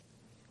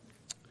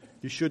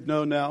You should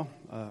know now,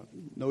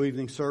 no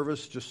evening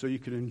service, just so you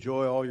can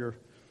enjoy all your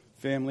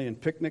family and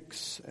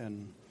picnics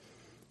and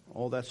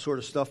all that sort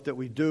of stuff that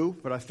we do.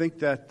 But I think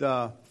that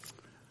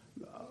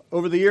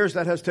over the years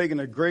that has taken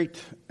a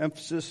great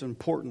emphasis and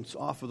importance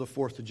off of the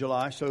 4th of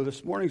July. So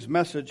this morning's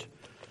message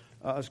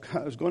is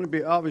going to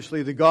be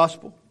obviously the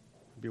gospel.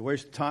 It'd be a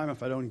waste of time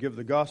if I don't give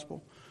the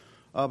gospel.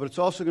 But it's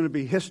also going to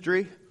be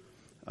history,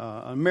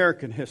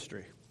 American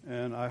history.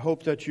 And I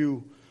hope that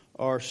you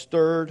are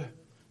stirred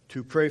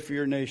to pray for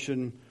your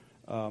nation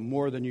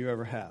more than you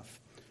ever have.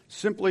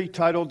 Simply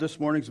titled this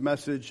morning's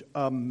message,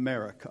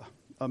 America.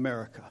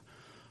 America.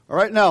 All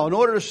right, now, in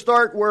order to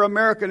start where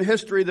American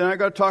history, then I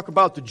got to talk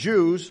about the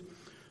Jews.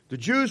 The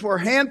Jews were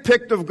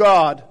handpicked of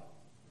God,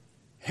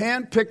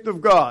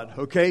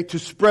 okay, to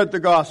spread the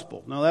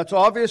gospel. Now, that's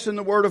obvious in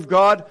the Word of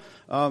God.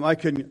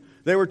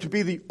 They were to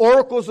be the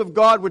oracles of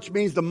God, which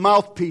means the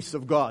mouthpiece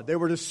of God. They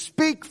were to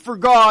speak for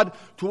God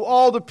to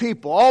all the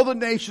people, all the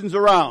nations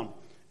around.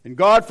 And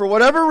God, for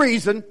whatever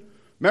reason,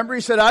 remember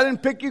He said, I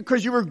didn't pick you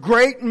because you were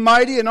great and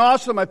mighty and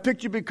awesome. I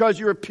picked you because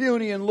you were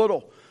puny and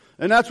little.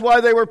 And that's why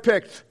they were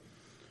picked.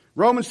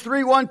 Romans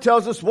 3:1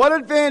 tells us, what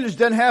advantage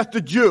then hath the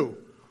Jew?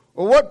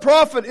 Or what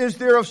profit is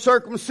there of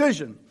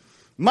circumcision?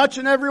 Much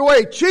in every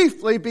way,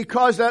 chiefly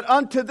because that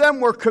unto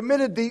them were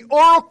committed the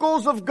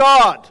oracles of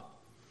God.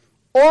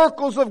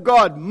 Oracles of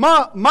God,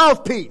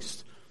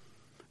 mouthpiece.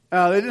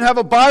 They didn't have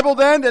a Bible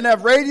then, didn't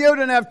have radio,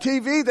 didn't have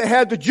TV. They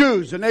had the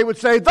Jews. And they would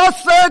say,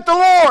 thus saith the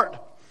Lord.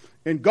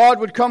 And God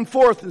would come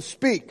forth and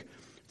speak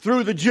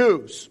through the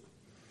Jews.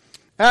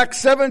 Acts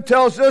 7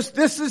 tells us,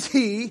 this is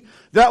he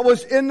that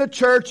was in the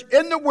church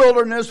in the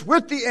wilderness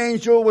with the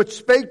angel which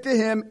spake to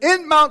him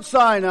in Mount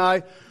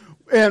Sinai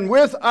and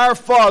with our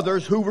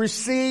fathers who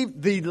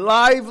received the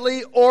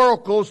lively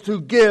oracles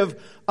to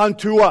give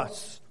unto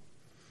us.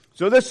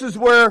 So this is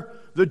where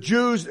the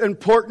Jews'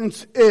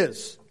 importance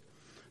is.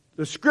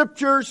 The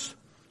Scriptures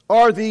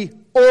are the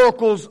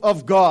oracles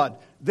of God.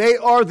 They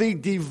are the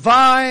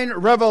divine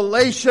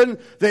revelation.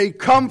 They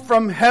come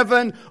from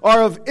heaven,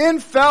 are of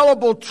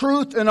infallible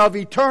truth and of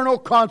eternal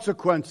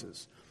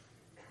consequences.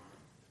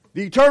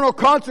 The eternal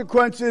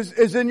consequences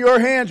is in your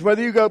hands,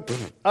 whether you go,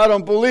 I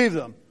don't believe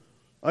them.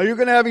 You're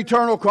going to have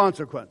eternal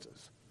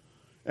consequences.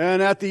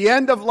 And at the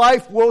end of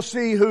life, we'll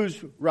see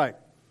who's right.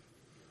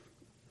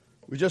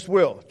 We just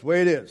will. It's the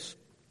way it is.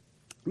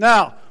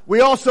 Now,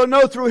 we also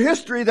know through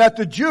history that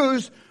the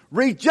Jews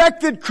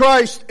rejected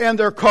Christ and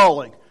their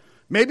calling.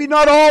 Maybe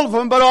not all of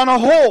them, but on a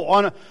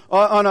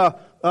whole,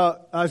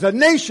 as a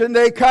nation,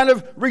 they kind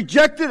of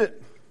rejected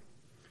it.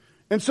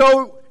 And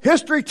so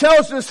history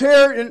tells us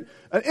here,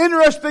 an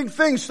interesting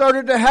thing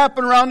started to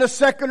happen around the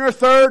 2nd or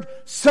 3rd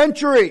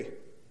century.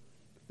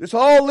 It's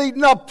all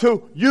leading up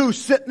to you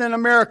sitting in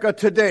America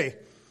today.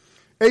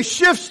 A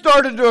shift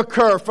started to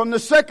occur from the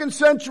 2nd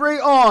century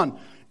on.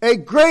 A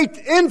great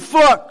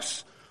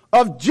influx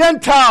of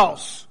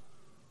Gentiles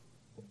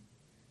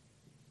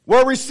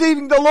were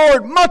receiving the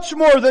Lord much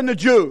more than the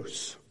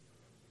Jews.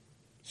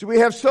 So we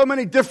have so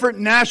many different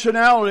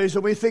nationalities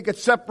and we think it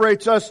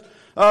separates us.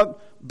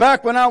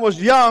 Back when I was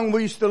young,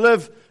 we used to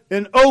live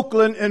in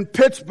Oakland and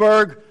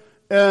Pittsburgh,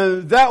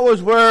 and that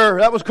was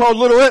called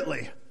Little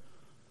Italy.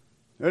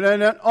 And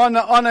then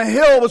on a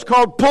hill was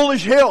called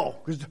Polish Hill,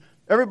 because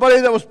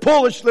everybody that was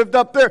Polish lived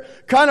up there,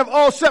 kind of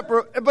all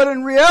separate. But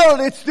in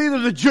reality, it's either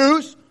the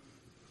Jews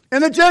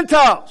and the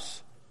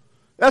Gentiles.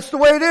 That's the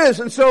way it is.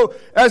 And so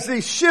as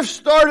the shift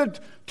started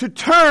to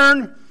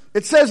turn,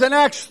 it says in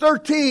Acts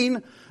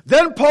 13,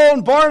 then Paul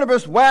and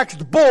Barnabas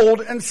waxed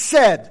bold and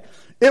said,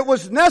 it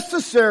was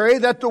necessary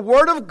that the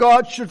word of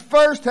God should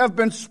first have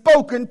been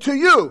spoken to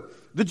you,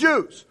 the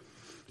Jews.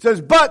 It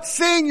says, but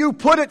seeing you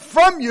put it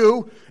from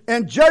you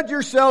and judge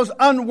yourselves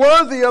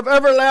unworthy of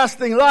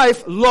everlasting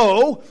life,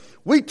 lo,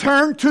 we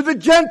turn to the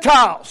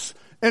Gentiles.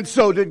 And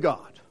so did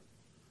God.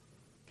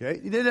 Okay,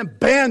 He didn't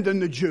abandon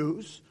the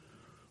Jews,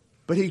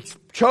 but He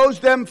chose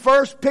them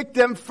first, picked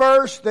them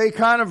first. They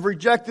kind of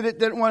rejected it,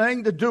 didn't want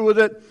anything to do with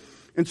it.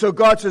 And so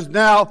God says,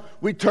 now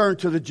we turn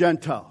to the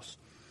Gentiles.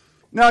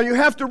 Now you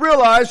have to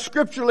realize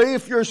scripturally,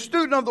 if you're a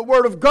student of the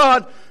Word of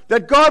God,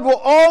 that God will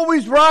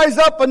always rise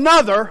up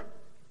another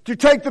to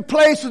take the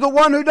place of the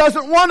one who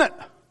doesn't want it.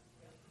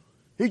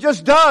 He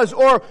just does.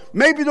 Or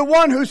maybe the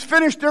one who's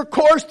finished their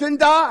course and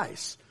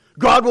dies.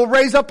 God will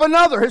raise up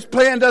another. His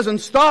plan doesn't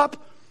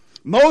stop.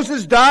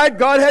 Moses died,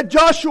 God had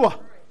Joshua.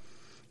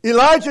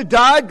 Elijah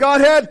died,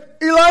 God had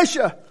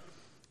Elisha.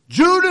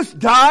 Judas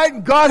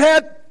died, God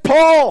had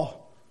Paul.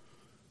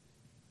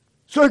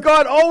 So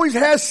God always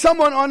has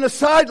someone on the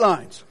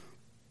sidelines.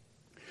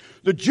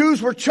 The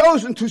Jews were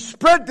chosen to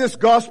spread this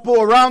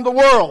gospel around the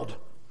world.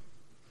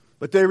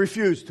 But they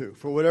refused to,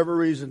 for whatever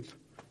reason.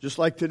 Just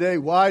like today,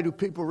 why do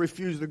people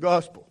refuse the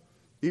gospel?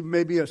 Even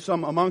maybe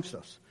some amongst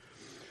us.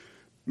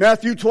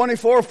 Matthew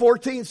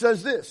 24:14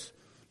 says this,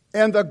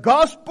 and the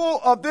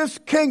gospel of this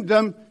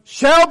kingdom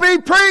shall be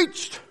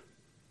preached.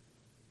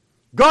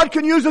 God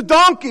can use a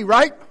donkey,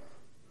 right?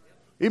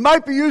 He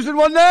might be using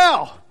one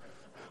now.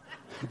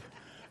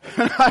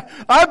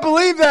 I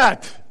believe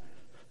that.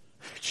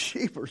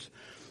 Jeepers.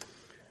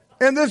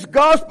 And this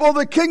gospel of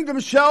the kingdom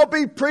shall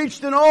be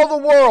preached in all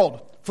the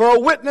world for a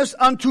witness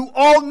unto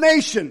all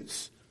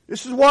nations.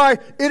 This is why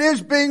it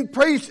is being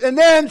preached, and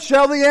then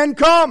shall the end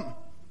come.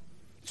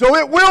 So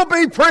it will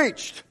be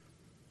preached,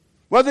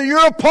 whether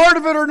you're a part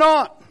of it or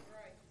not.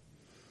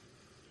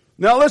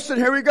 Now listen,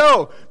 here we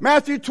go.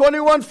 Matthew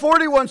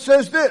 21:41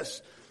 says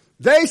this.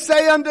 They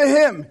say unto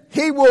him,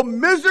 he will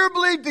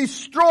miserably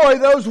destroy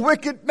those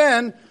wicked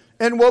men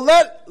and will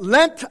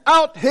lent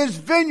out his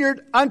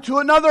vineyard unto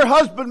another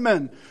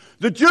husbandman.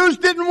 The Jews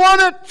didn't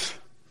want it.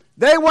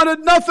 They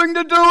wanted nothing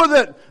to do with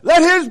it.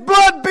 Let his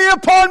blood be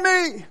upon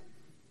me.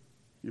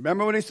 You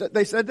remember when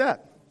they said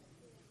that?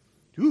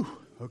 Ooh,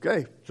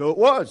 okay, so it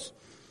was.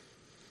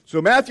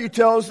 So Matthew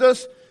tells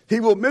us he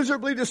will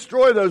miserably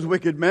destroy those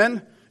wicked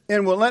men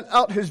and will lend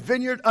out his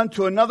vineyard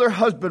unto another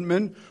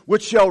husbandman,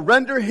 which shall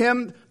render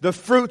him the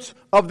fruits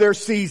of their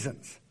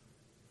seasons.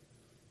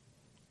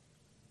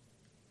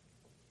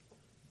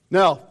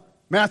 Now,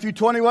 Matthew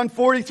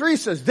 21:43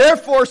 says,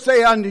 therefore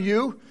say unto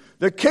you,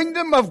 the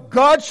kingdom of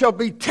God shall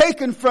be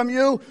taken from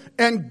you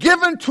and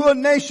given to a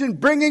nation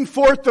bringing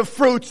forth the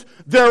fruits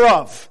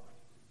thereof.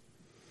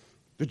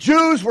 The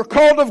Jews were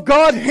called of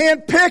God,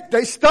 handpicked.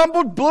 They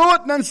stumbled, blew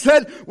it, and then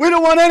said, we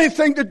don't want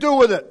anything to do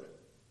with it.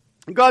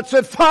 And God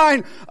said,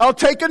 fine, I'll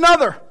take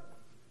another.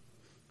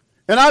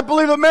 And I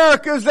believe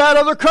America is that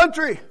other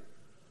country.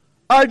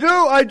 I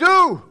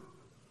do.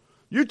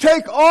 You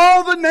take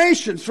all the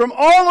nations from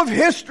all of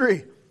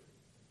history.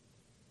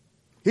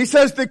 He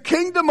says, the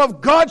kingdom of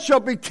God shall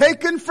be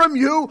taken from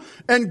you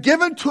and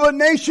given to a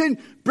nation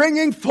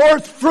bringing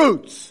forth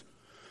fruits.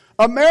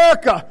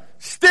 America,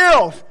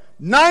 still,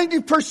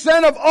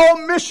 90% of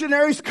all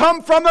missionaries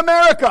come from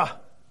America.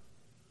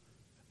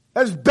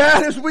 As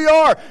bad as we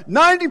are,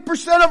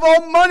 90% of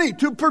all money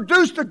to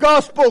produce the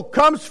gospel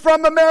comes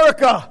from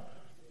America.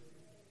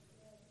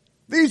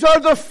 These are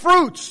the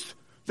fruits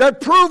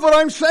that prove what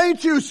I'm saying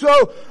to you.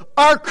 So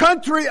our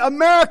country,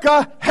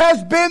 America,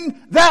 has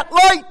been that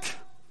light.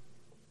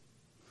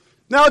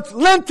 Now it's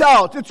lent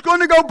out. It's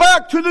going to go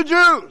back to the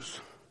Jews.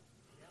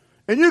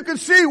 And you can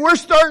see we're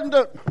starting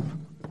to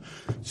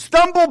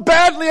stumble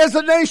badly as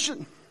a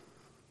nation.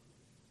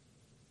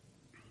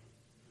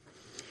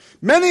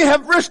 Many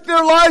have risked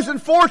their lives and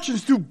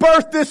fortunes to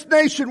birth this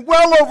nation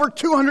well over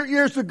 200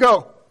 years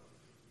ago.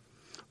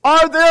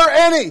 Are there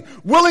any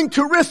willing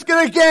to risk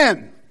it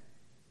again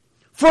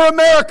for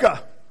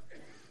America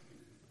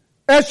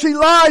as she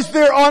lies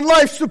there on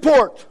life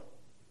support?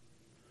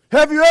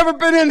 Have you ever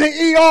been in the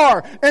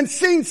ER and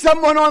seen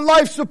someone on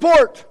life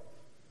support?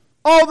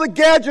 All the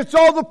gadgets,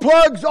 all the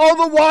plugs,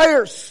 all the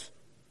wires.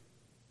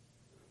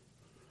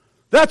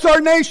 That's our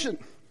nation.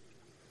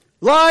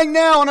 Lying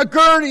now on a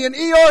gurney in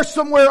ER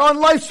somewhere on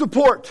life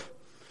support.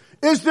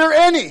 Is there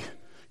any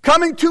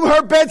coming to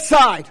her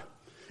bedside?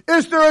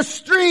 Is there a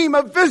stream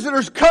of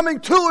visitors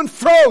coming to and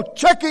fro,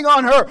 checking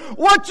on her,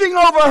 watching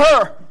over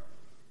her?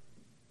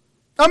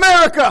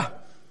 America,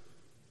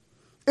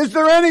 is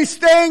there any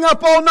staying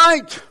up all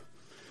night,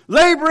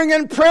 laboring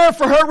in prayer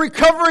for her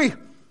recovery?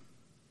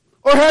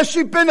 Or has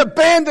she been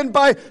abandoned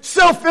by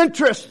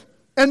self-interest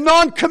and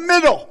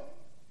non-committal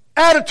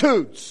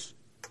attitudes?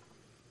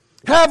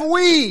 Have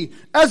we,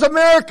 as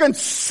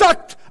Americans,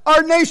 sucked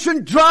our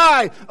nation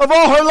dry of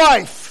all her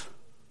life?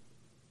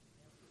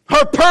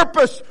 Her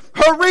purpose,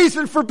 her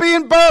reason for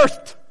being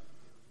birthed?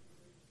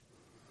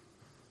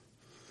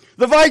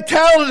 The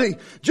vitality,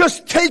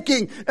 just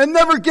taking and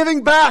never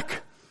giving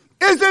back.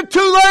 Is it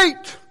too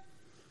late?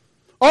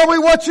 Are we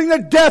watching the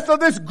death of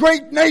this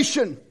great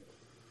nation?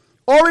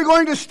 Or are we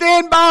going to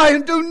stand by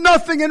and do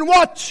nothing and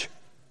watch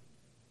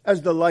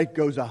as the light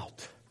goes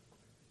out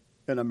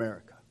in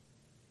America?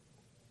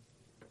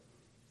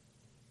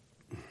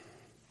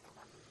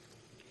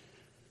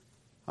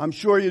 I'm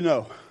sure you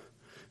know,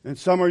 and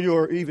some of you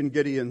are even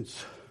Gideons.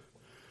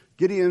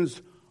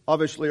 Gideons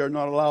obviously are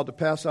not allowed to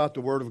pass out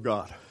the Word of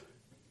God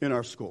in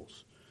our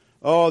schools.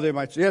 Oh, they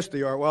might say, yes,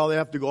 they are. Well, they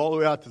have to go all the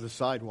way out to the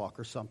sidewalk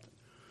or something.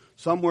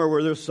 Somewhere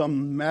where there's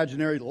some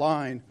imaginary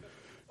line.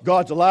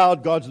 God's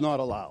allowed, God's not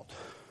allowed.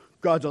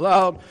 God's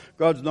allowed,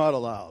 God's not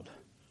allowed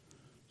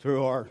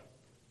through our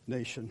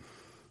nation.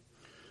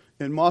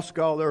 In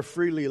Moscow, they're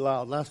freely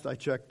allowed, last I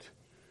checked,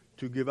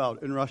 to give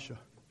out. In Russia,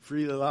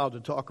 freely allowed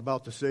to talk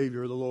about the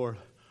Savior, the Lord,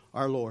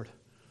 our Lord.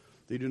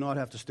 They do not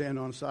have to stand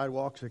on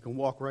sidewalks. They can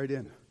walk right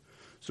in.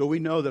 So we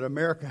know that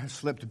America has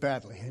slipped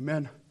badly.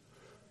 Amen?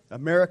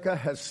 America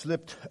has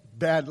slipped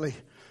badly.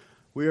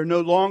 We are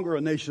no longer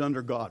a nation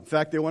under God. In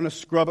fact, they want to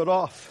scrub it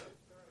off.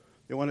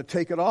 They want to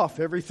take it off.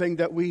 Everything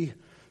that we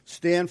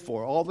stand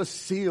for, all the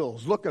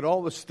seals. Look at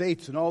all the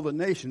states and all the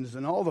nations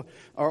and all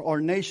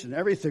our nation.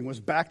 Everything was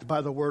backed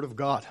by the Word of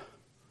God.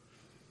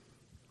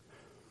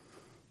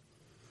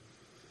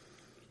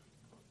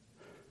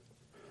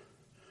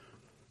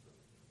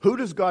 Who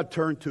does God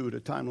turn to at a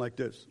time like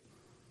this?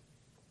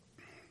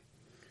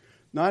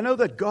 Now, I know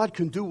that God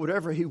can do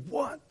whatever He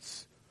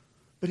wants,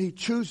 but He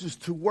chooses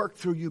to work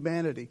through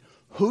humanity.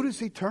 Who does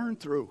He turn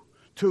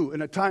to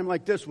in a time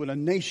like this when a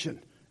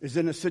nation is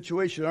in a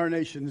situation our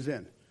nation is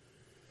in?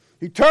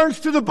 He turns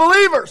to the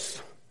believers.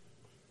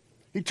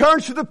 He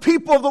turns to the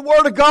people of the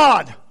Word of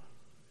God.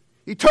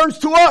 He turns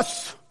to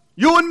us,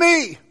 you and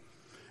me.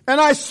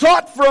 And I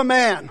sought for a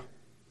man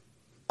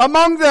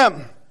among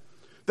them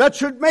that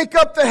should make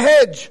up the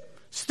hedge,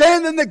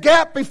 stand in the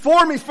gap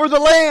before me for the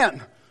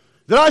land,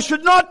 that I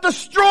should not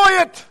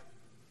destroy it.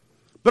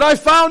 But I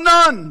found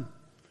none.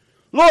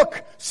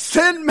 Look,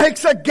 sin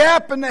makes a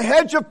gap in the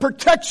hedge of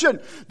protection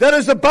that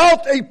is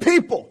about a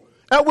people,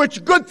 at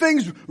which good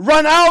things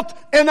run out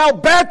and now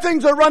bad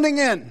things are running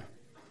in.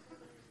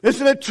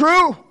 Isn't it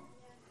true?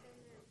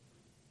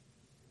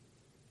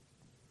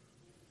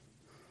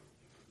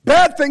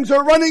 Bad things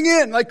are running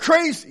in like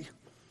crazy.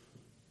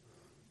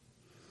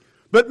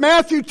 But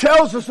Matthew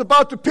tells us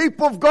about the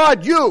people of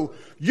God. You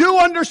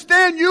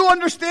understand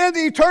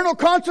the eternal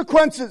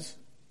consequences.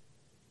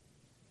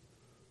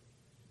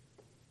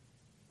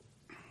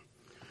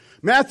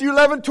 Matthew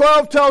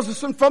 11:12 tells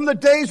us, and from the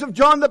days of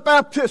John the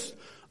Baptist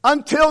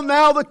until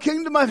now the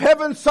kingdom of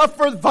heaven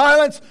suffereth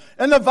violence,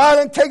 and the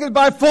violent take it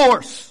by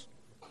force.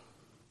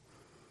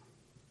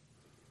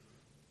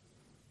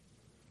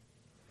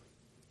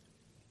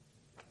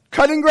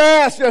 Cutting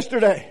grass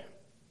yesterday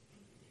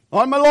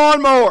on my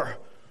lawnmower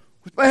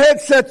with my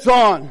headsets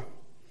on.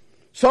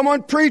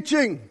 Someone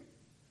preaching.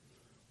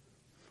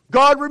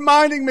 God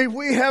reminding me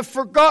we have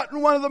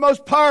forgotten one of the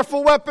most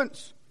powerful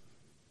weapons.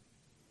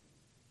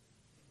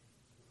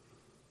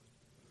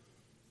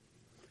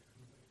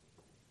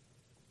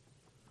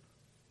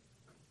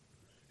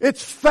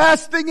 It's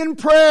fasting and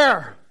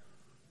prayer.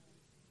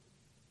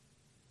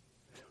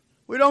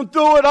 We don't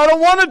do it. I don't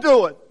want to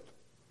do it.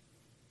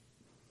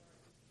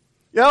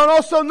 Yeah, and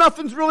also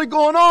nothing's really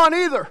going on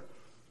either.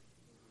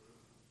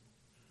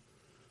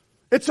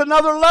 It's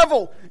another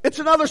level. It's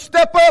another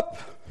step up.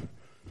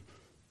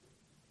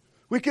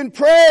 We can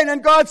pray and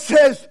then God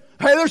says,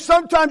 hey, there's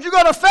sometimes you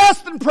got to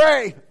fast and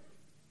pray.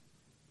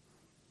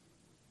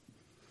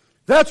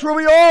 That's where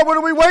we are. What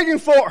are we waiting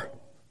for?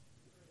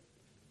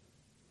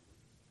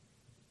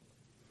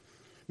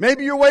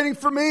 Maybe you're waiting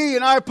for me,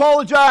 and I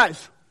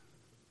apologize.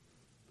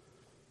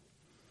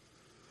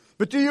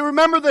 But do you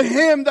remember the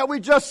hymn that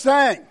we just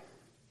sang?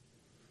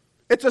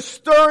 It's a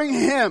stirring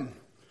hymn.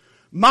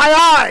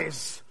 My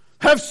eyes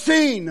have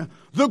seen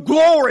the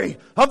glory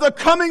of the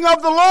coming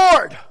of the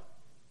Lord.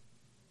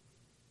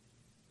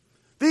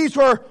 These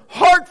were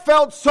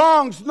heartfelt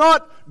songs,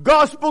 not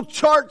gospel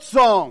chart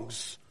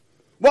songs.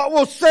 What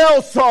will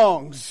sell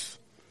songs.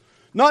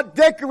 Not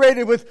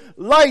decorated with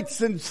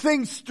lights and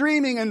things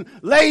streaming and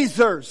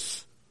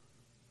lasers.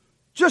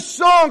 Just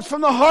songs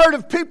from the heart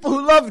of people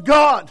who love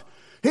God.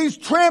 He's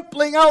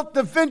trampling out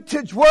the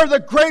vintage where the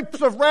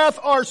grapes of wrath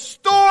are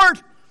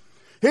stored.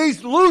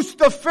 He's loosed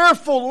the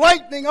fearful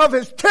lightning of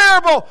his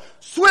terrible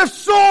swift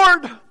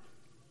sword.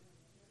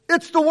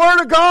 It's the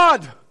Word of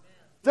God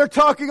they're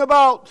talking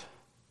about.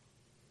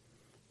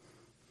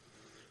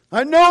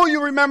 I know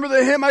you remember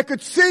the hymn. I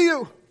could see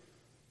you.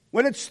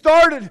 When it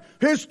started,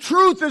 His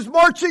truth is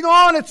marching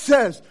on, it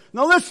says.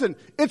 Now listen,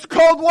 it's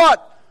called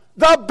what?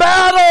 The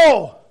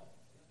battle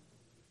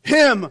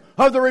hymn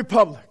of the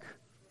Republic.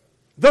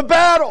 The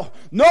battle.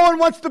 No one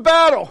wants the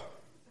battle.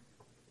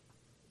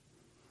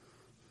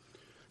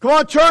 Come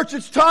on, church,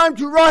 it's time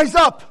to rise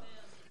up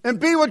and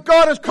be what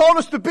God has called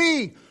us to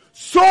be.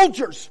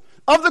 Soldiers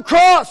of the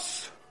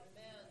cross.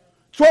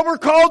 It's what we're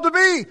called to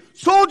be.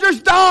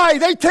 Soldiers die.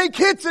 They take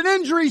hits and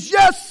injuries,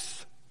 yes.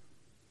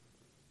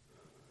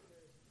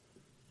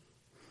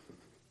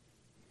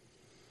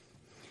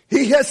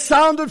 He has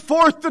sounded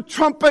forth the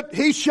trumpet.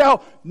 He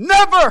shall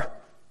never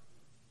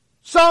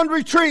sound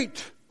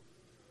retreat.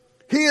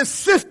 He is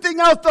sifting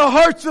out the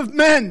hearts of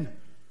men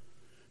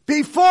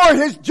before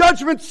His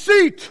judgment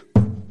seat.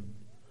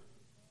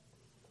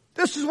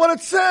 This is what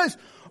it says.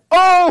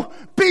 Oh,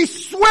 be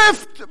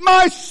swift,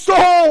 my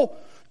soul.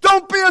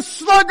 Don't be a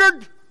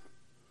sluggard.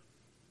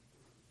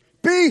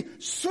 Be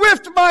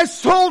swift, my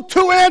soul,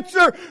 to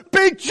answer.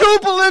 Be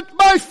jubilant,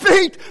 my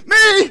feet. Me,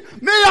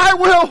 I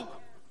will.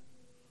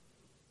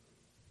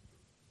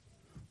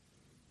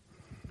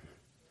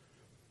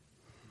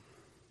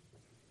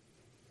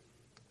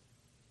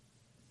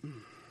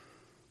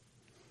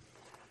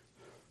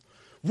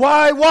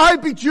 Why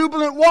be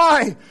jubilant?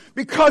 Why?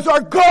 Because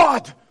our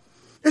God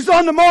is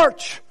on the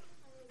march.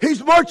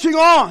 He's marching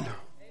on. Amen.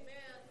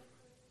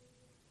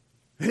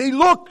 And He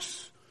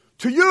looks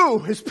to you,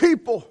 His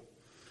people.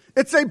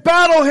 It's a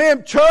battle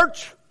hymn,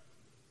 church.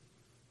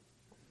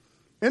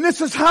 And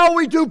this is how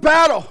we do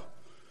battle.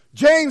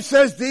 James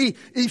says, the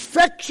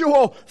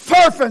effectual,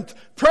 fervent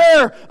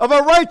prayer of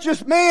a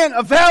righteous man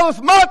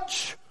availeth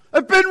much.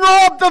 I've been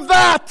robbed of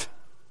that.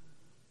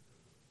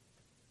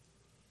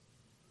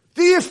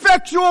 The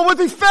effectual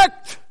with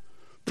effect.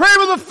 Pray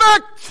with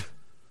effect.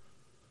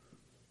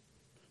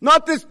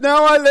 Not this,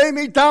 now I lay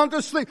me down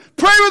to sleep.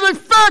 Pray with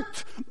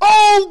effect.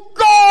 Oh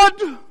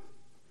God.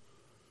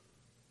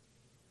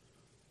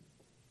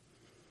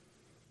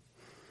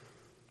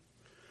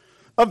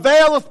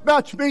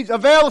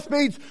 Availeth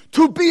means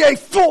to be a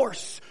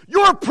force.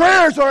 Your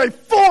prayers are a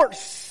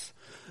force.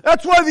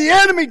 That's why the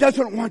enemy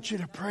doesn't want you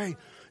to pray.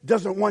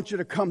 doesn't want you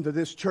to come to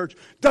this church,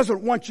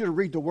 doesn't want you to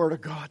read the Word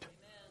of God.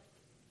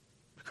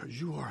 Because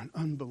you are an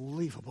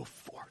unbelievable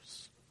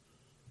force.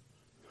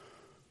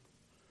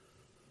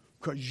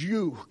 Because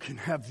you can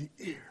have the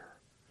ear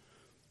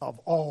of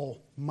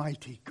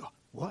Almighty God.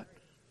 What?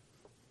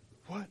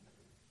 What?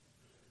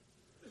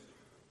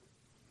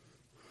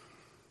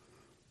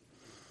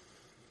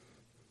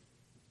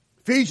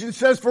 Ephesians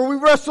says, for we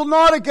wrestle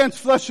not against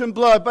flesh and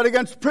blood, but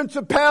against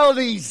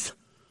principalities,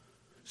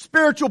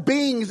 spiritual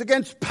beings,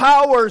 against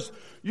powers.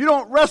 You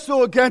don't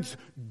wrestle against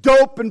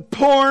dope and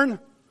porn.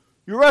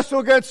 You wrestle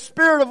against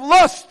spirit of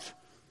lust.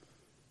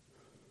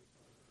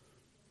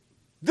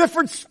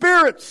 Different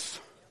spirits.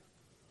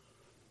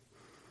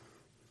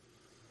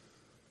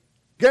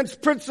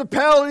 Against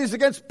principalities,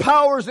 against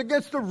powers,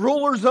 against the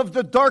rulers of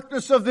the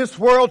darkness of this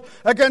world,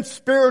 against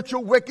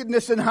spiritual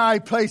wickedness in high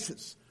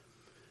places.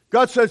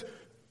 God says,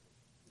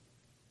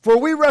 for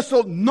we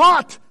wrestle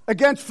not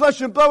against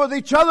flesh and blood with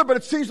each other, but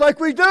it seems like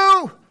we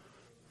do.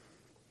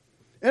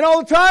 And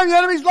all the time the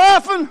enemy's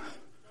laughing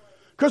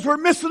because we're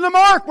missing the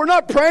mark. We're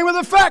not praying with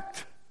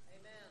effect.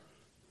 Amen.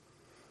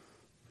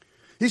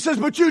 He says,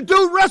 but you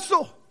do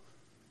wrestle.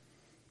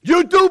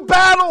 You do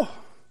battle.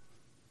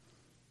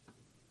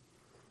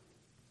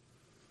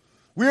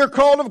 We are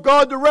called of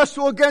God to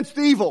wrestle against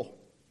evil.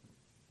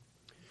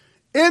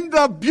 In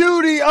the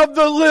beauty of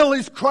the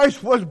lilies,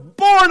 Christ was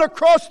born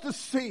across the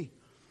sea.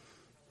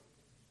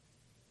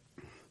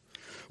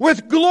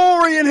 With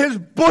glory in his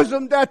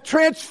bosom that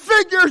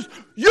transfigures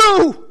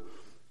you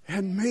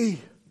and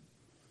me.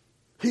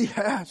 He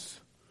has.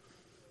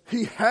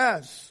 He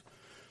has.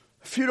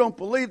 If you don't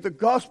believe the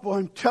gospel,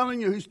 I'm telling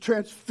you, he's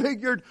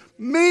transfigured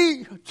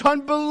me. It's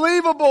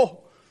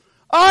unbelievable.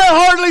 I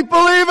hardly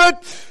believe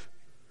it.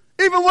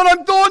 Even what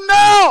I'm doing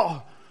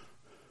now.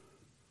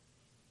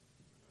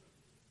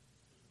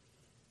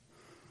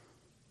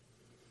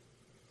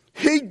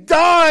 He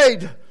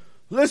died.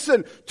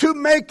 Listen, to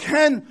make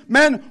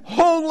men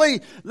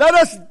holy. Let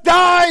us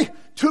die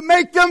to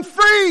make them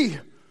free.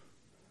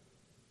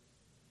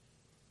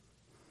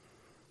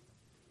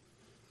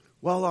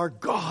 While our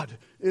God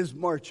is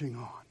marching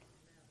on.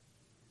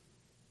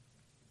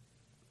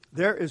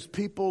 There is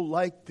people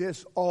like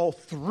this all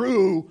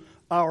through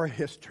our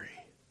history.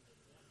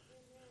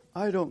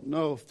 I don't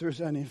know if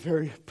there's any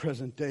very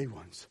present day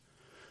ones.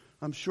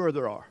 I'm sure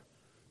there are.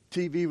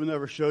 TV will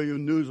never show you,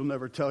 news will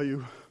never tell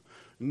you,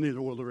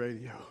 neither will the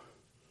radio.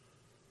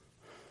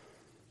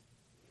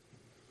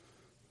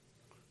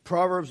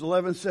 Proverbs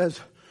 11 says,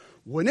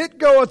 when it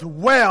goeth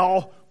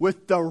well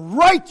with the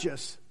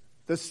righteous,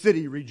 the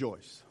city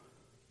rejoice.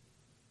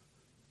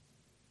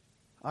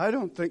 I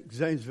don't think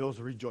Zanesville's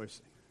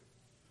rejoicing.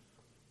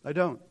 I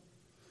don't.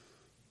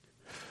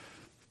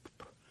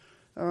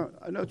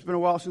 I know it's been a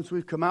while since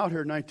we've come out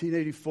here in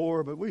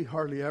 1984, but we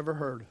hardly ever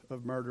heard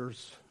of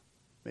murders.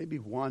 Maybe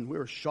one. We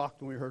were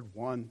shocked when we heard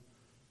one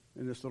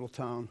in this little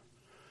town.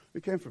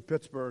 We came from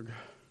Pittsburgh.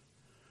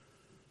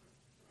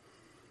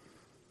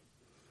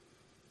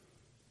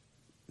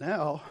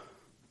 Now,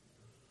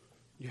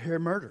 you hear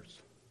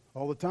murders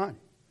all the time.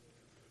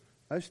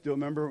 I still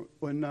remember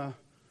when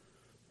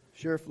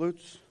Sheriff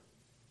Lute's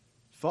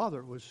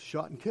father was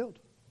shot and killed.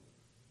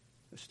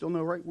 I still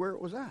know right where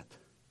it was at.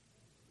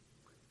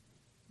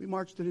 We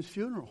marched at his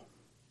funeral.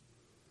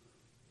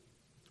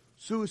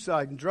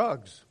 Suicide and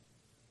drugs.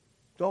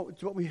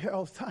 It's what we hear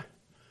all the time.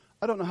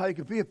 I don't know how you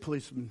could be a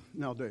policeman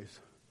nowadays.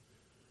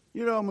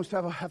 You'd almost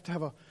have to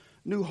have a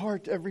new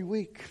heart every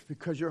week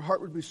because your heart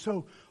would be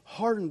so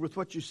hardened with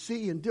what you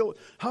see and deal with.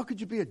 How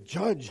could you be a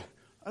judge?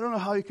 I don't know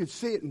how you could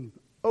see it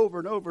over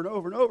and over and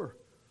over and over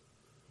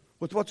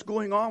with what's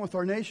going on with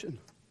our nation.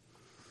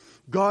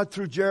 God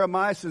through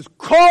Jeremiah says,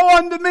 call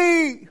unto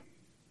me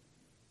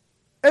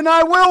and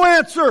I will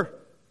answer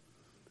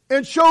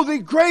and show thee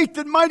great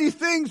and mighty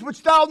things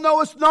which thou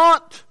knowest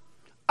not.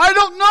 I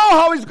don't know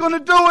how he's going to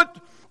do it.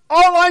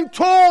 All I'm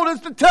told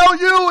is to tell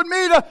you and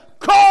me to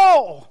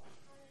call.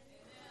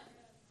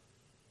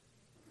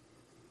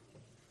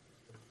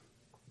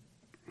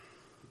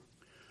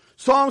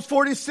 Psalms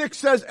 46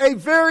 says, a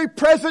very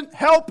present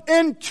help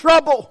in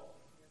trouble.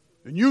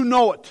 And you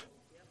know it.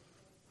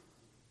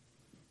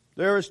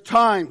 There is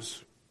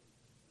times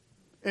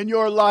in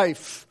your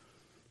life,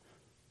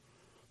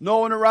 no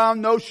one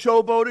around, no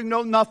showboating,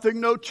 no nothing,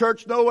 no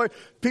church, no way.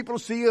 People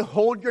see you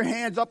hold your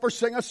hands up or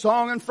sing a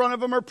song in front of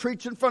them or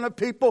preach in front of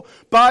people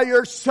by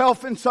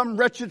yourself in some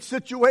wretched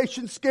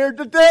situation, scared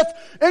to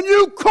death, and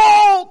you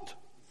called.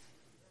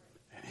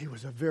 And he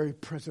was a very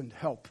present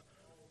help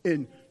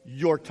in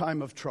your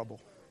time of trouble.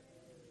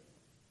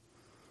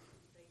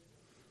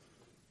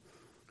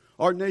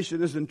 Our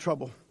nation is in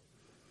trouble.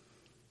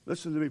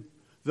 Listen to me.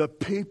 The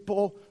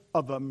people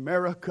of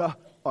America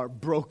are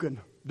broken.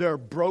 They're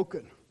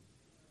broken.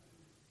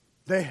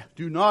 They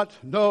do not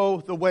know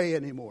the way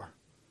anymore.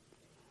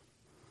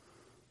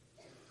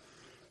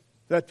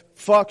 That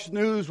Fox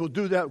News will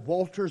do that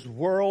Walter's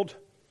World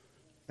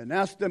and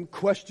ask them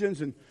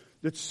questions, and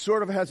it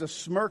sort of has a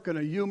smirk and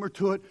a humor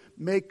to it,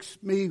 makes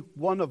me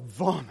want to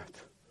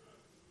vomit.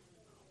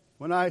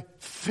 when I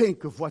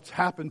think of what's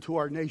happened to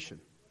our nation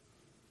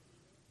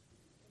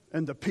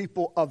and the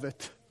people of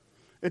it.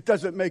 It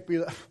doesn't make me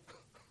laugh.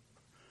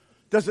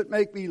 Doesn't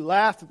make me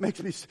laugh. It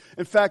makes me.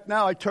 In fact,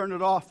 now I turn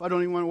it off. I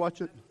don't even want to watch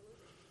it.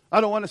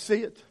 I don't want to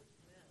see it.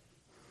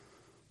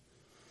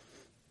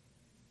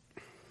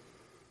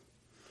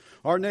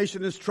 Our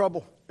nation is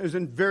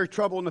in very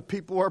trouble, and the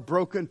people are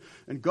broken.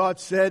 And God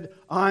said,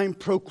 I'm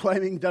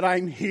proclaiming that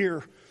I'm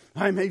here.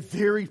 I'm a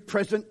very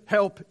present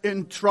help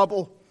in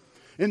trouble.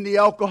 And the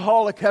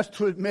alcoholic has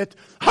to admit,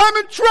 I'm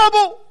in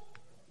trouble.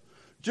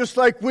 Just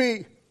like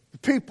we, the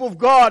people of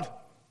God,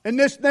 in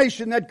this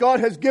nation that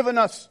God has given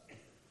us.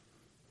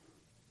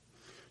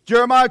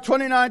 Jeremiah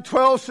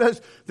 29:12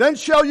 says, Then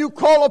shall you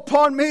call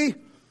upon me,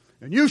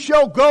 and you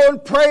shall go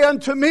and pray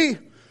unto me,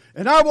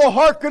 and I will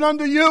hearken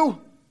unto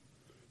you.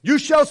 You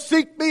shall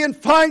seek me and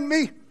find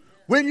me,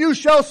 when you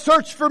shall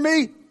search for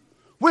me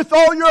with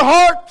all your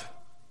heart.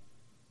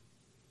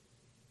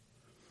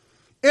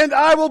 And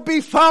I will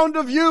be found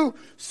of you,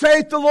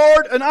 saith the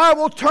Lord, and I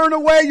will turn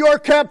away your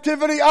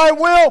captivity. I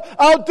will.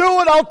 I'll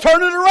do it. I'll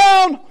turn it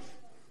around.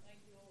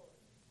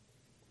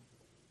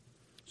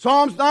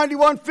 Psalms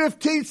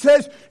 91:15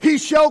 says, He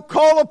shall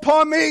call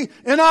upon me,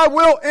 and I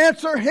will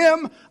answer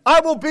him.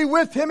 I will be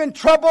with him in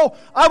trouble.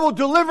 I will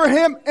deliver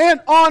him and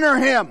honor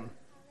him.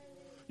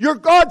 Your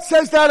God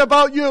says that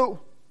about you.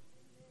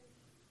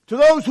 To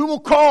those who will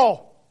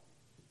call.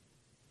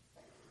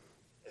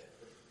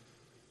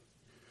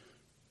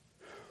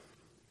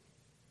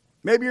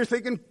 Maybe you're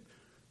thinking,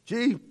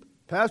 gee,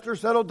 Pastor,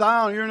 settle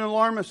down. You're an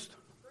alarmist.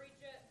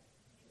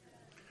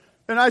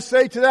 And I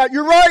say to that,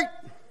 you're right.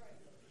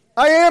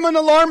 I am an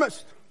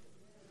alarmist.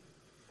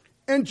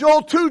 And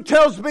Joel 2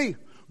 tells me,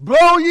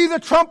 blow ye the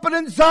trumpet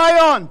in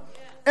Zion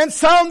and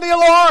sound the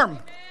alarm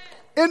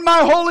in my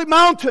holy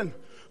mountain.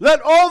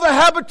 Let all the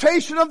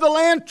habitation of the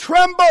land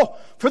tremble,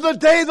 for the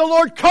day the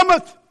Lord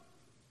cometh.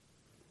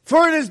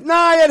 For it is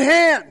nigh at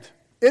hand.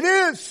 It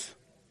is.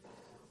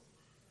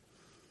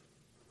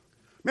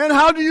 Man,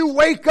 how do you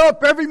wake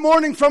up every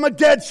morning from a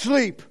dead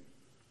sleep?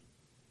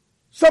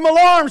 Some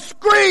alarm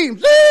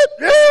screams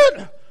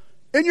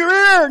in your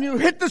ear, and you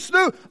hit the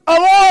snooze.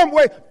 Alarm,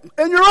 wait,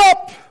 and you're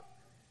up.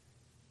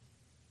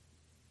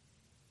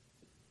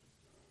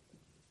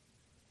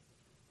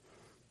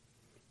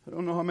 I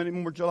don't know how many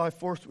more July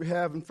 4th we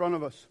have in front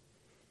of us.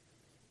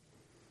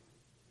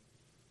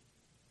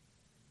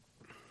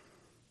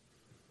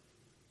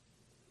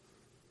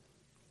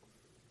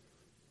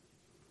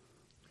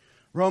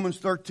 Romans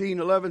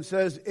 13:11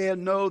 says,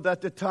 and know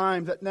that the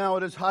time, that now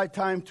it is high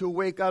time to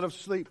wake out of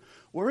sleep.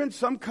 We're in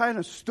some kind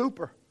of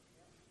stupor,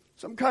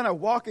 some kind of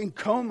walking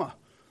coma,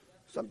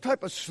 some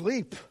type of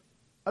sleep.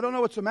 I don't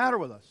know what's the matter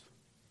with us.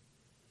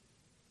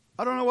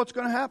 I don't know what's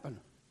going to happen.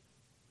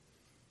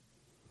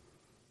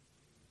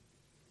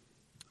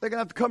 They're going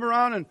to have to come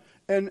around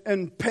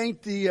and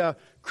paint the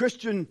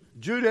Christian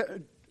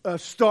Judah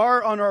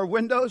star on our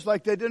windows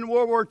like they did in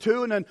World War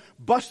II and then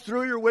bust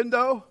through your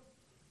window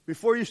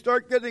before you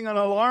start getting an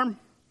alarm.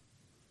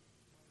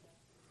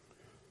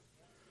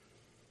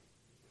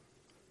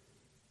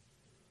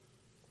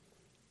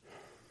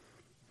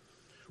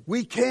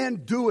 We can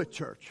do it,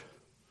 church.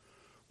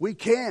 We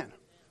can.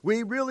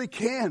 We really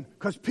can,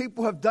 because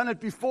people have done it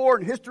before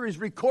and history has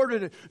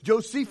recorded it.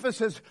 Josephus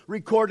has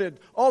recorded.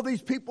 All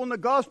these people in the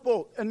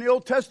gospel and the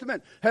Old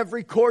Testament have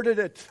recorded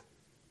it.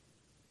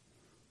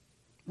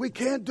 We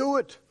can do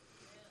it.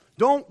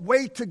 Don't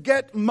wait to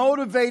get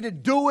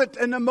motivated. Do it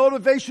and the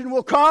motivation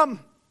will come.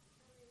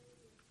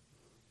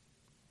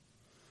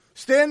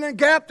 Stand in the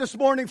gap this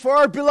morning for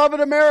our beloved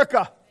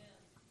America.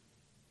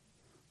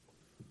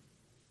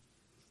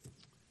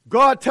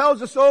 God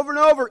tells us over and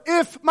over,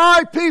 if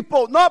my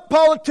people, not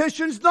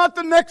politicians, not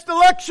the next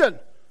election,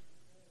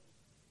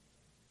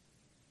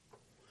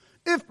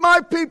 if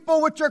my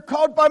people which are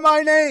called by my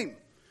name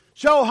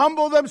shall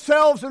humble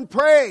themselves and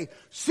pray,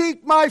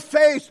 seek my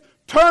face,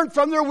 turn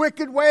from their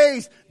wicked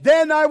ways,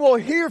 then I will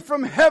hear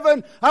from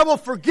heaven, I will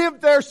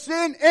forgive their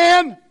sin,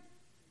 and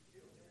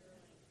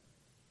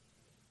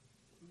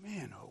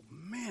man, oh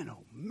man,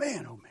 oh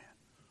man, oh man,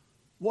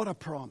 what a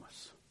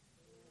promise.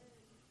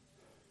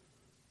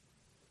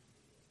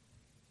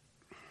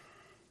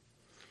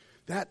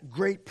 That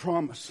great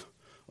promise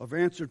of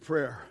answered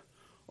prayer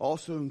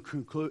also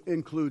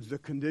includes the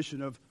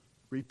condition of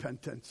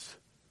repentance.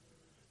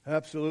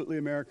 Absolutely,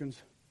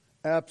 Americans.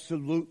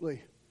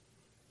 Absolutely.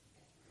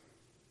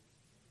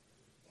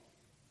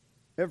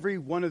 Every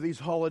one of these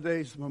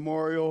holidays,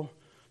 Memorial,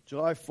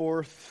 July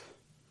 4th,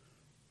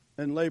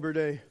 and Labor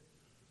Day,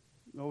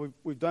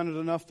 we've done it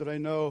enough that I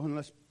know,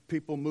 unless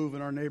people move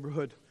in our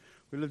neighborhood.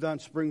 We live down in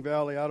Spring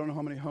Valley. I don't know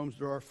how many homes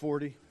there are,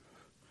 40.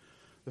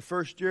 The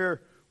first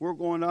year, we're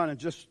going on and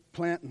just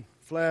planting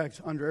flags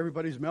under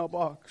everybody's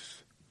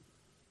mailbox.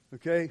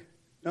 Okay?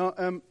 Now,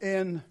 I'm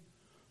in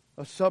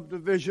a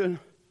subdivision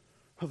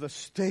of a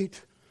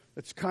state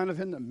that's kind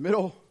of in the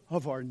middle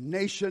of our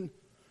nation.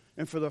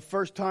 And for the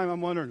first time,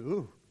 I'm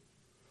wondering,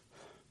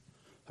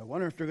 I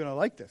wonder if they're going to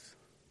like this.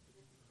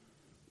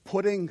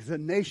 Putting the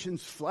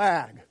nation's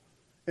flag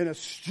in a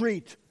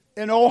street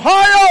in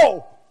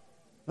Ohio.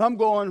 I'm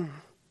going,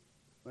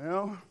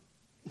 well,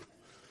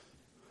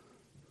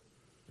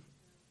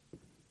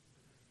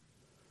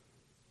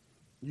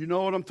 you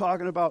know what I'm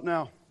talking about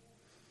now.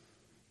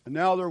 And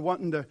now they're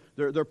wanting to,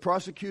 they're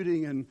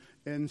prosecuting,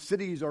 and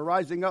cities are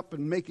rising up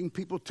and making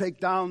people take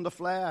down the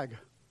flag.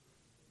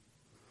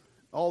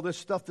 All this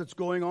stuff that's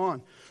going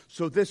on.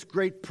 So this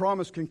great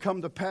promise can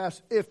come to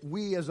pass if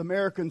we as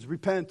Americans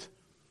repent.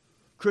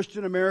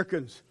 Christian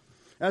Americans,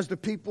 as the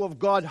people of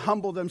God,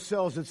 humble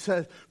themselves. It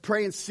says,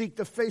 pray and seek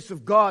the face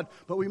of God.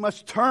 But we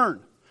must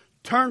turn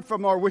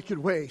from our wicked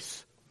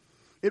ways.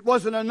 It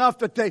wasn't enough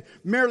that they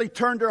merely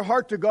turned their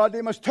heart to God.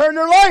 They must turn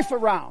their life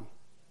around.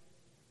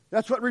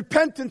 That's what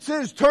repentance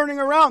is, turning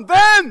around.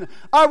 Then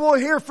I will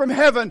hear from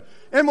heaven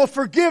and will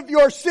forgive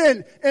your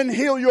sin and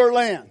heal your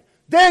land.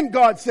 Then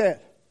God said.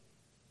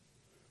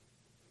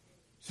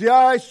 See,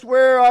 I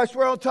swear all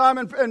the time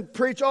and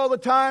preach all the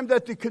time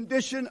that the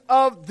condition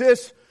of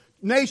this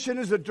nation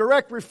is a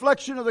direct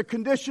reflection of the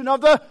condition of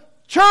the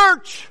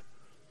church,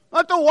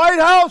 not the White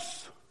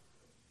House.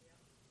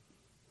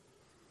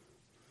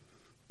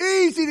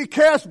 Easy to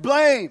cast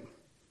blame.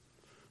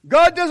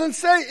 God doesn't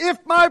say, if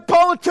my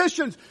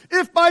politicians,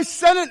 if my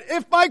Senate,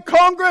 if my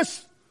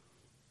Congress,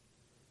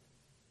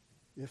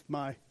 if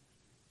my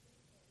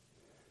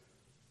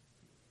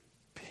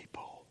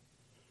people.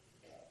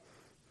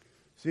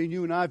 See,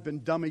 you and I have been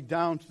dummied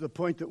down to the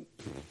point that,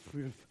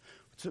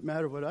 what's it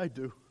matter what I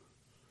do,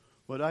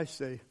 what I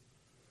say,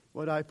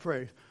 what I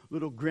pray?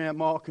 Little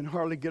grandma can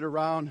hardly get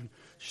around and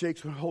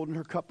shakes when holding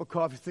her cup of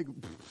coffee,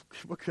 thinking,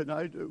 what can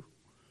I do?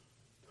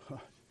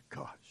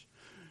 Gosh.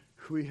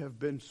 We have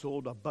been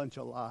sold a bunch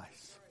of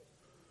lies.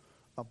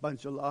 A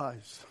bunch of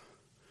lies.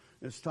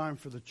 It's time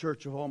for the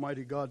church of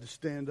Almighty God to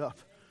stand up.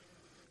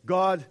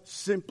 God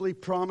simply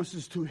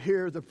promises to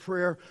hear the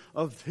prayer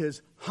of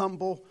His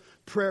humble,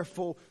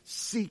 prayerful,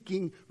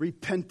 seeking,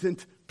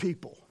 repentant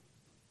people.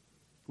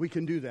 We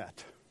can do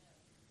that.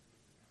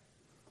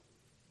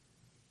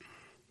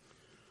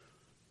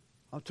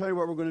 I'll tell you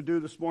what we're going to do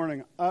this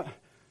morning.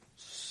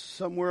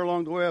 Somewhere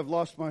along the way I've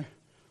lost my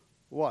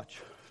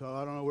watch, so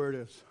I don't know where it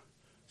is.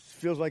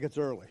 Feels like it's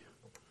early.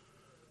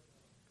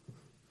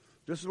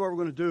 This is what we're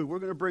going to do. We're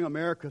going to bring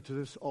America to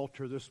this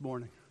altar this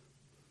morning.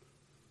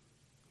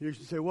 You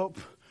should say, well,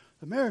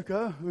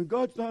 America, I mean,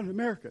 God's not an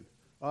American.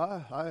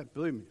 I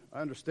believe me, I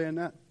understand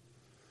that.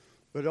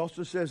 But it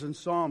also says in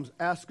Psalms,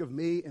 ask of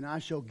me and I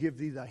shall give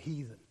thee the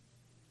heathen.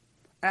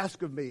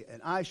 Ask of me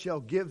and I shall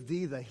give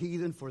thee the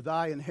heathen for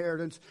thy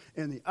inheritance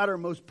and the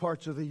uttermost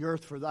parts of the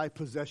earth for thy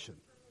possession.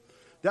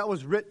 That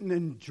was written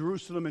in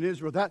Jerusalem and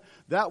Israel.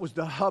 That was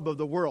the hub of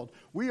the world.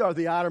 We are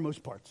the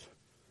outermost parts,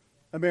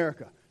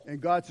 America.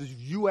 And God says,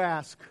 you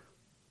ask,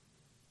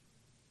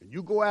 and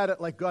you go at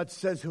it like God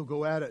says He'll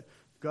go at it.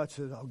 God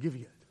says, I'll give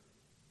you it.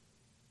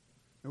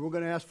 And we're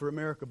going to ask for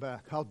America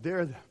back. How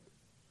dare them?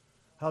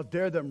 How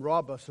dare them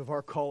rob us of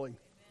our calling?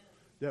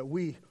 That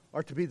we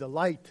are to be the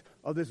light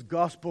of this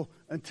gospel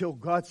until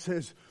God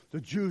says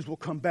the Jews will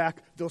come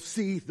back. They'll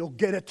see, they'll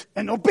get it,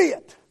 and they'll be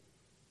it.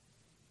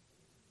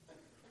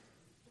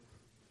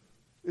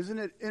 Isn't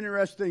it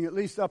interesting, at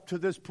least up to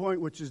this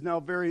point, which is now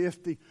very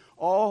iffy,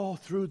 all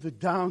through the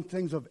down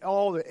things of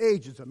all the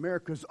ages,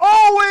 America's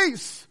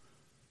always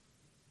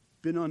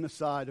been on the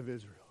side of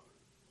Israel.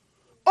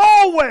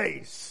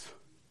 Always!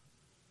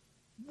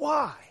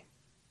 Why?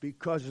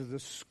 Because of the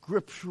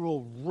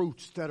scriptural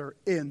roots that are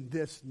in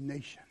this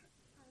nation.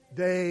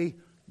 They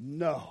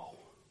know.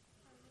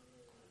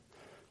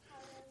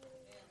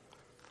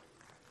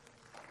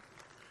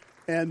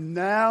 And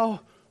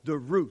now the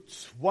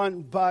roots,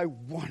 one by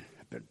one,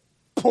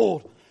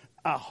 pulled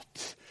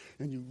out.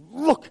 And you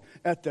look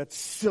at that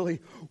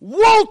silly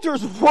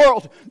Walter's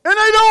World, and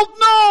they don't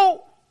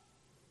know.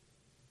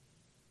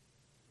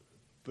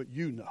 But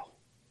you know.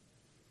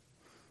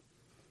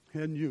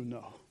 And you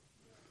know.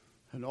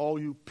 And all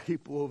you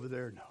people over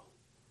there know.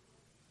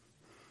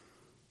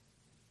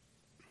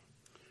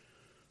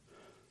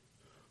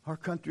 Our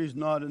country is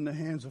not in the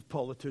hands of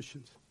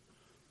politicians.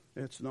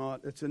 It's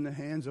not. It's in the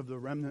hands of the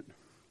remnant.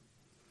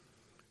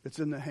 It's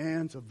in the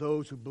hands of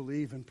those who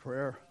believe in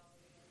prayer.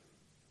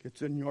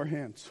 It's in your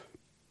hands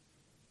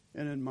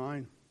and in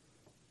mine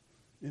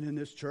and in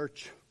this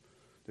church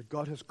that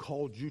God has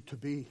called you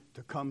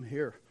to come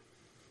here.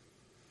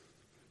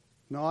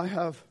 Now I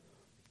have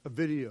a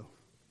video,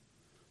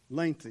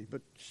 lengthy,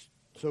 but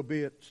so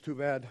be it. It's too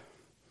bad.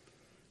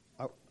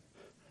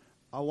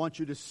 I want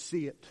you to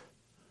see it.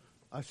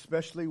 I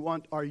especially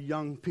want our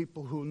young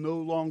people who no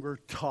longer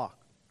talk.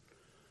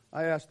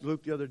 I asked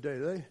Luke the other day,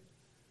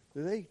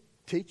 do they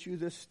teach you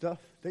this stuff?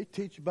 They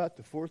teach about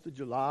the 4th of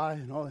July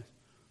and all that.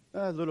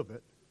 A little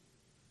bit.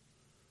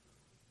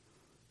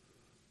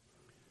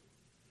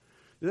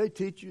 Did they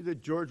teach you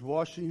that George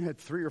Washington had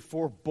 3 or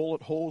 4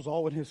 bullet holes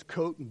all in his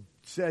coat and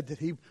said that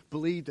he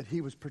believed that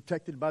he was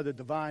protected by the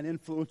divine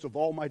influence of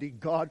Almighty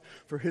God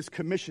for his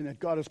commission that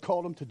God has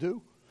called him to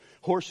do?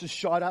 Horses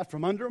shot out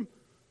from under him?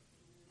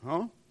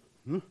 Huh?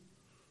 Did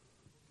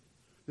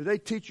they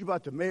teach you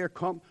about the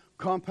Mayfield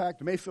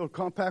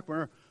Compact,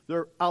 where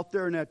They're out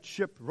there in that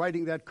ship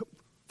writing that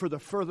for the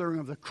furthering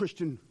of the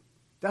Christian.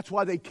 That's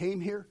why they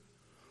came here.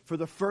 For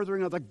the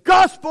furthering of the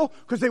gospel,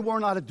 because they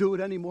weren't how to do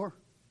it anymore.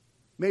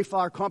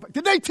 Mayflower Compact.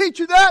 Did they teach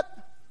you that?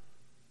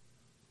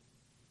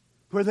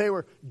 Where they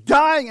were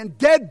dying and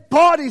dead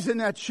bodies in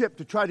that ship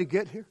to try to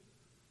get here.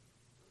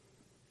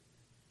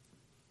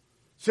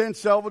 San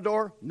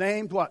Salvador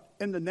named what?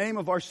 In the name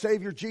of our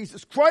Savior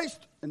Jesus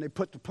Christ. And they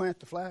put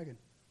plant the flag in.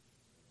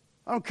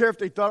 I don't care if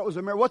they thought it was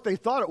America. What they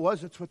thought it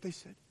was, that's what they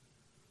said.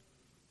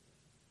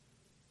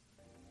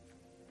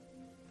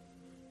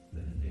 The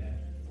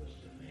debt was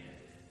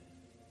demanded.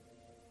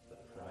 The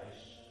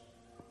price,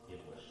 it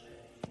was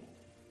paid.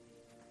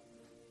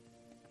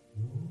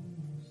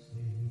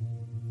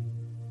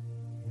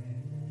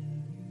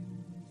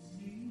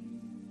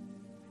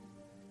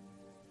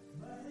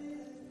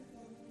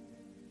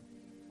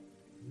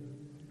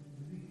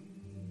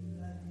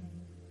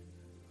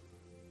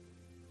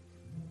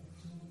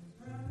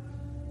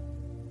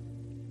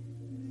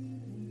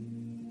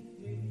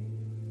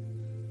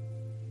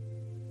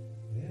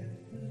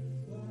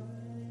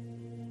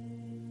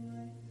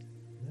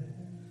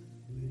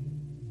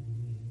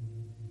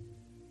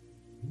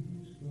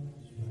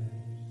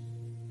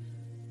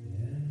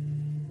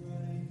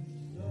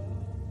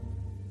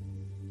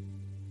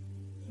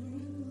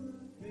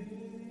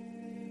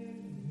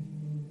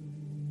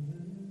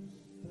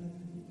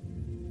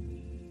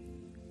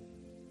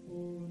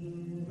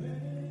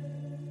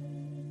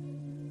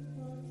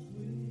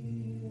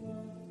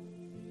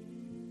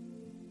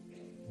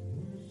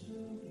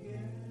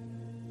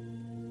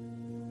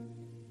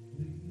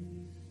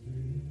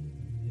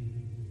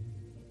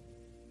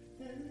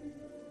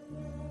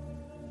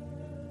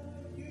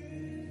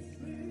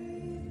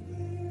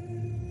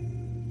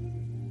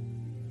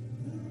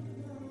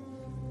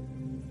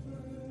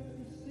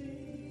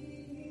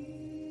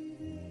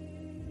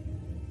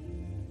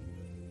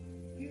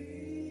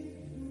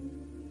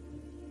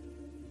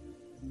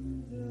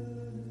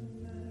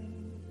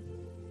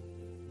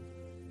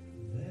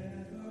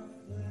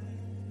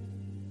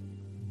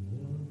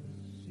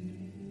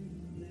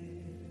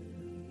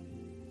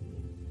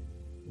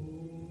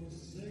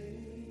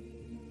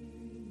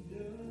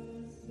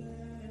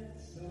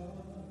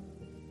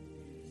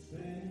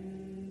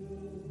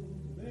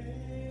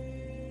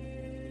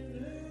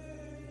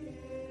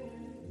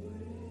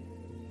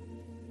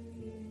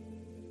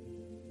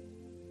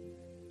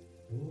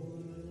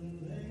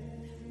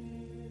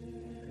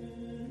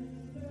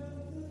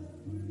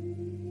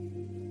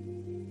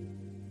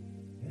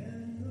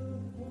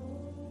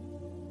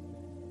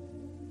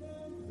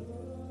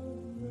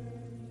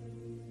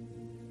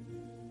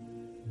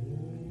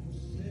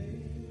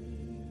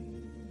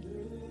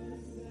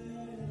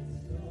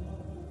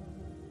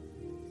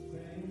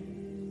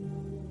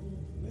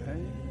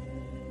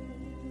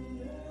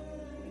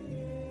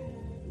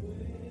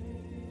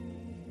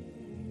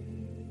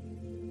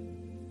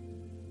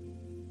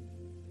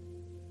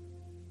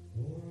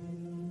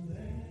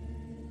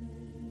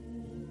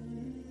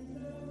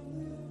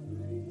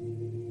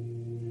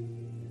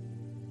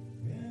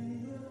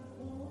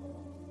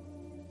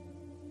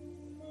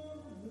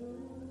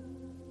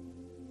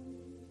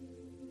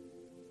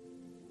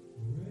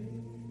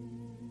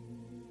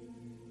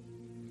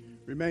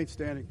 Remain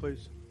standing,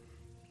 please.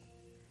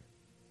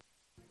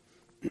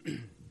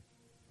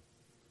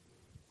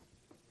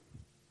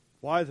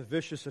 Why the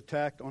vicious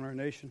attack on our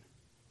nation?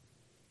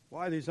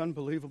 Why these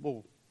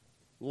unbelievable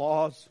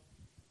laws?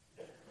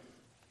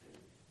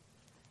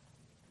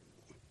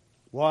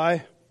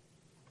 Why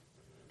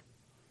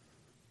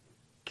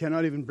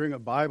cannot even bring a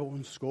Bible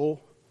in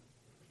school?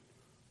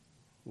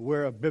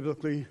 Wear a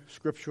biblically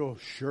scriptural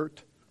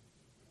shirt?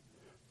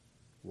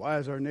 Why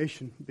is our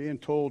nation being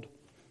told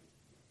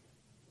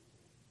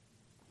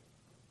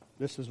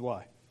this is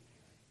why?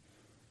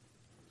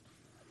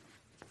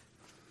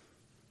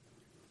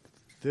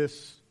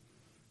 This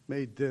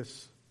made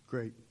this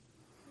great.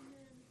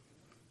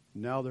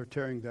 Now they're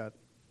tearing that.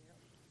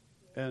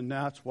 And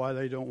that's why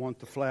they don't want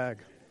the flag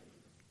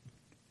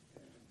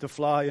to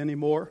fly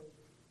anymore.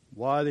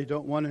 Why they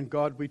don't want "In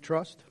God We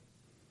Trust"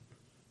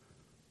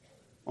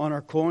 on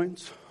our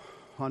coins,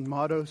 on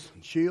mottos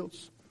and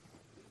shields.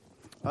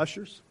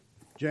 Ushers,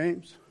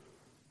 James,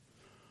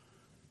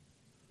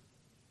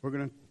 we're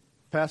going to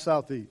pass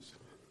out these.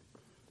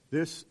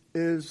 This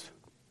is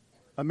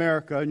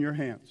America in your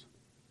hands.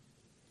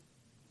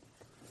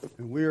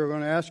 And we are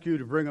going to ask you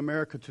to bring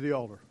America to the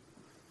altar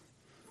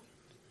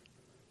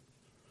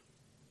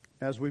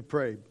as we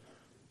pray.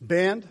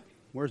 Band,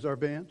 where's our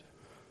band?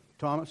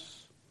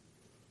 Thomas.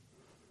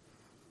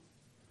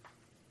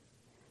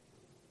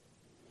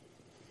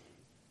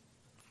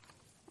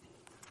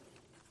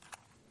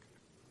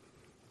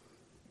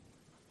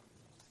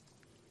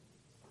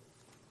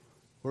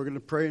 We're going to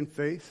pray in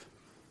faith,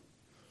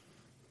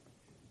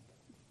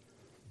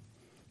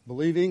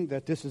 believing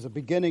that this is a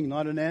beginning,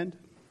 not an end,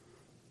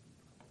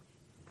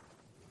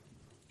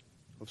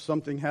 of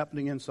something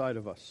happening inside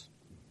of us.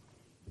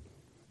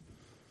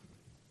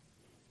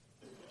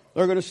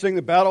 They're going to sing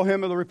the Battle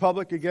Hymn of the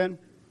Republic again.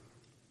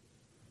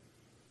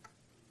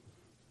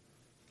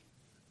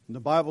 And the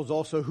Bible's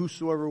also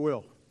whosoever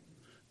will.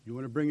 You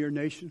want to bring your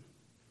nation?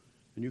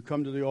 And you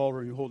come to the altar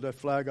and you hold that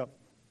flag up.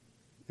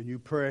 And you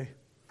pray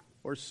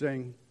or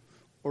sing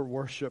or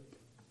worship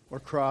or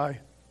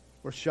cry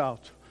or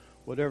shout.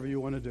 Whatever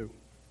you want to do.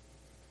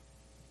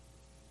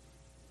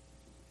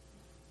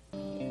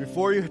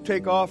 Before you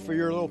take off for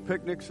your little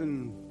picnics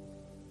and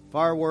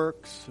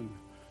fireworks, and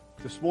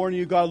this morning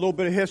you got a little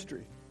bit of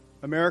history.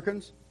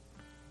 Americans,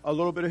 a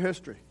little bit of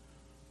history.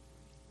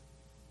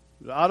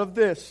 Out of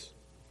this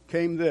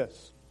came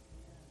this.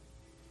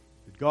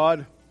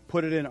 God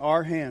put it in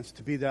our hands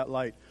to be that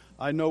light.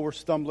 I know we're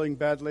stumbling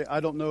badly. I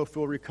don't know if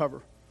we'll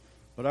recover.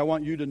 But I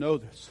want you to know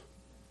this.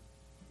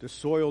 The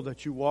soil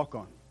that you walk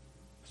on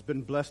has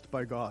been blessed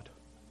by God.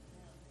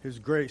 His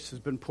grace has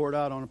been poured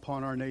out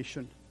upon our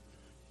nation.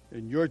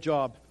 And your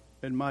job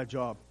and my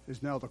job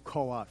is now to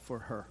call out for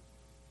her.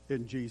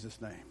 In Jesus'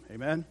 name.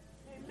 Amen?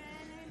 Amen.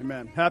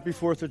 Amen. Happy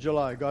 4th of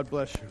July. God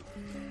bless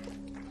you.